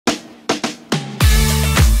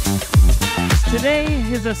Today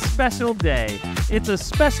is a special day. It's a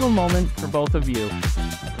special moment for both of you.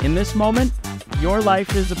 In this moment, your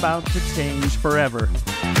life is about to change forever.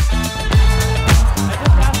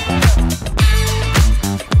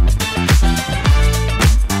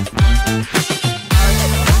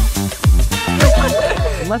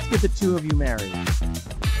 Let's get the two of you married.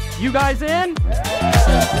 You guys in?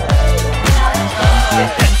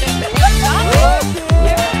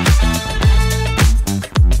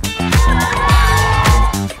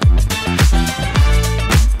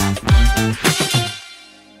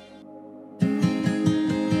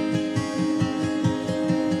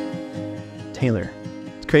 Taylor,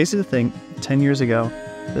 it's crazy to think 10 years ago,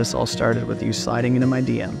 this all started with you sliding into my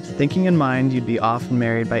DMs, thinking in mind you'd be off and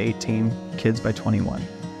married by 18, kids by 21.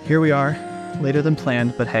 Here we are, later than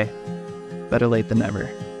planned, but hey, better late than never.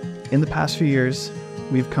 In the past few years,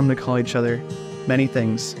 we've come to call each other many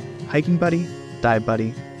things. Hiking buddy, dive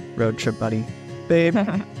buddy, road trip buddy, babe,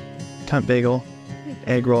 cunt bagel,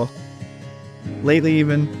 egg roll. Lately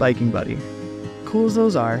even, biking buddy. Cool as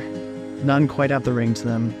those are, none quite have the ring to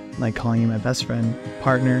them, like calling you my best friend,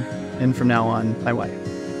 partner, and from now on, my wife.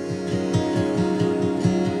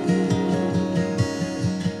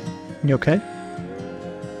 You okay?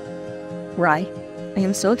 Rye, I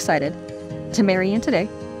am so excited to marry you today.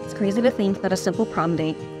 It's crazy to think that a simple prom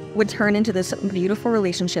date would turn into this beautiful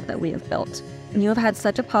relationship that we have built. And you have had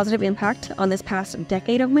such a positive impact on this past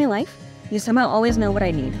decade of my life. You somehow always know what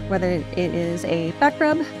I need, whether it is a back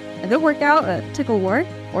rub, a good workout, a tickle war,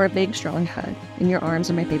 or a big strong hug. And your arms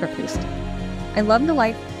are my favorite boost. I love the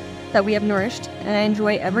life that we have nourished, and I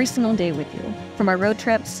enjoy every single day with you. From our road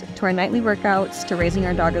trips, to our nightly workouts, to raising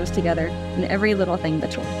our doggos together, and every little thing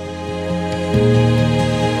between.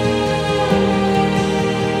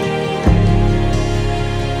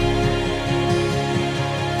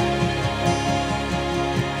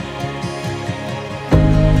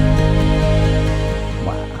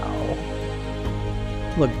 Wow.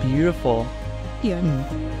 Look beautiful. Yeah.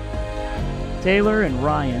 Taylor and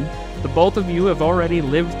Ryan, the both of you have already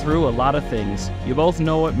lived through a lot of things. You both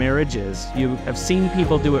know what marriage is. You have seen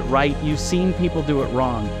people do it right. You've seen people do it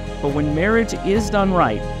wrong. But when marriage is done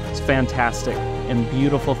right, it's fantastic and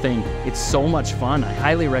beautiful thing. It's so much fun. I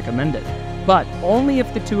highly recommend it. But only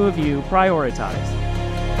if the two of you prioritize.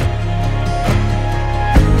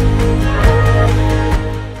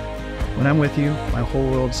 When I'm with you, my whole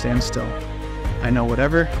world stands still. I know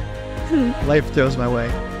whatever life throws my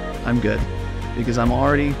way, I'm good. Because I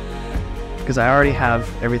already have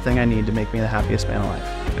everything I need to make me the happiest man alive.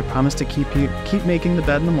 I promise to keep making the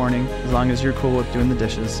bed in the morning as long as you're cool with doing the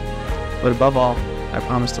dishes. But above all, I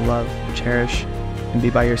promise to love, cherish, and be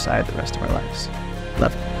by your side the rest of our lives.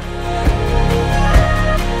 Love.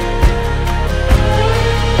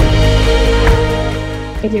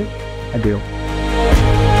 I do. I do.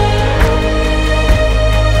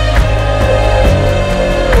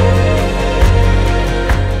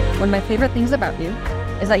 One of my favorite things about you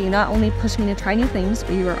is that you not only push me to try new things,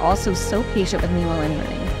 but you are also so patient with me while I'm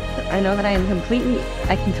learning. I know that I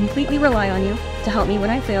can completely rely on you to help me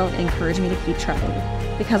when I fail and encourage me to keep trying.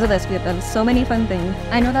 Because of this, we have done so many fun things.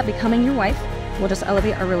 I know that becoming your wife will just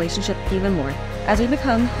elevate our relationship even more. As we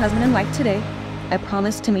become husband and wife today, I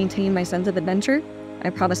promise to maintain my sense of adventure.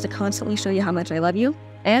 I promise to constantly show you how much I love you,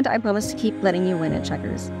 and I promise to keep letting you win at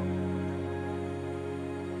checkers.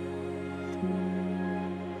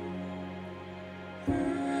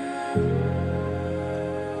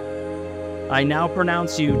 I now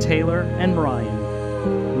pronounce you, Taylor and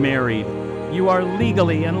Ryan, married. You are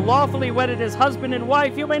legally and lawfully wedded as husband and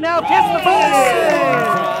wife. You may now kiss the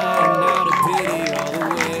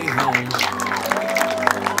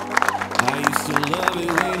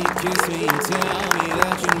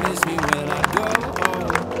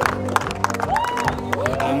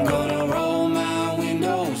I'm gonna roll my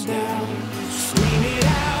windows down, scream it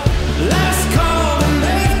out, last call to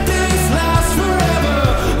make this last forever.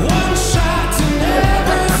 One shot to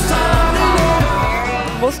never start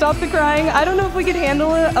it. We'll stop the crying. I don't know if we could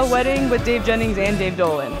handle a wedding with Dave Jennings and Dave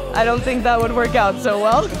Dolan. I don't think that would work out so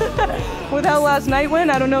well. With how last night went,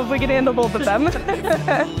 I don't know if we could handle both of them.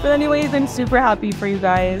 But anyways, I'm super happy for you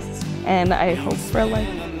guys, and I hope for life.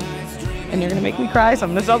 And you're gonna make me cry, so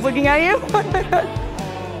I'm gonna stop looking at you.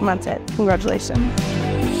 And that's it. Congratulations.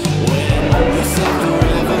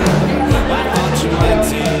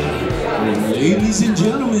 Ladies and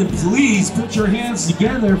gentlemen, please put your hands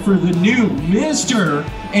together for the new Mr.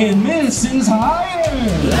 and Mrs. Hyatt.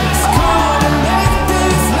 Let's call to make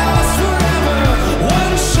this last forever.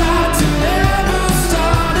 One shot to never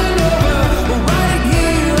start it over. But right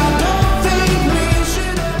here, I don't think we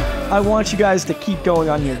should ever. I want you guys to keep going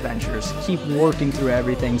on your adventures, keep working through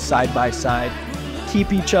everything side by side,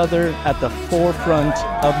 keep each other at the forefront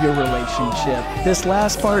of your relationship. This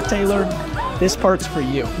last part, Taylor, this part's for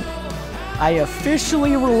you. I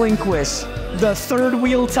officially relinquish the third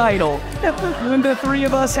wheel title when the three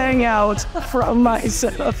of us hang out from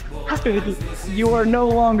myself. You are no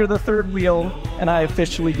longer the third wheel, and I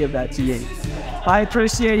officially give that to you. I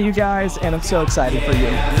appreciate you guys, and I'm so excited for you.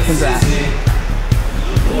 Congrats.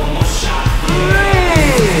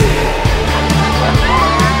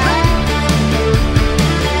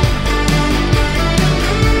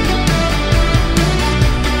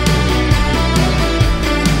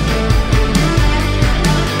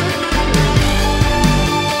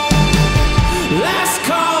 Last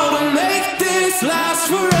call to make this last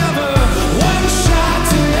forever.